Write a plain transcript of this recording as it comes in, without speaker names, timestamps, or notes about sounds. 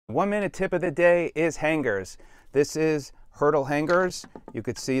1-minute tip of the day is hangers. This is hurdle hangers. You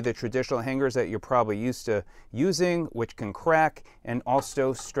could see the traditional hangers that you're probably used to using, which can crack and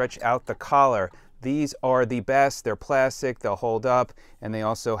also stretch out the collar. These are the best. They're plastic, they'll hold up, and they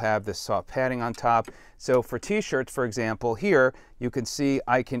also have this soft padding on top. So for t-shirts, for example, here you can see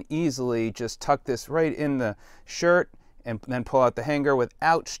I can easily just tuck this right in the shirt and then pull out the hanger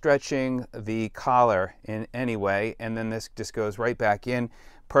without stretching the collar in any way, and then this just goes right back in.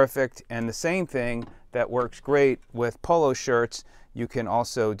 Perfect. And the same thing that works great with polo shirts, you can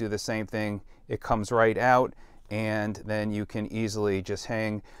also do the same thing. It comes right out, and then you can easily just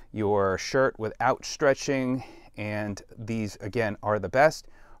hang your shirt without stretching. And these again are the best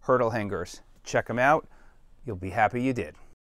hurdle hangers. Check them out. You'll be happy you did.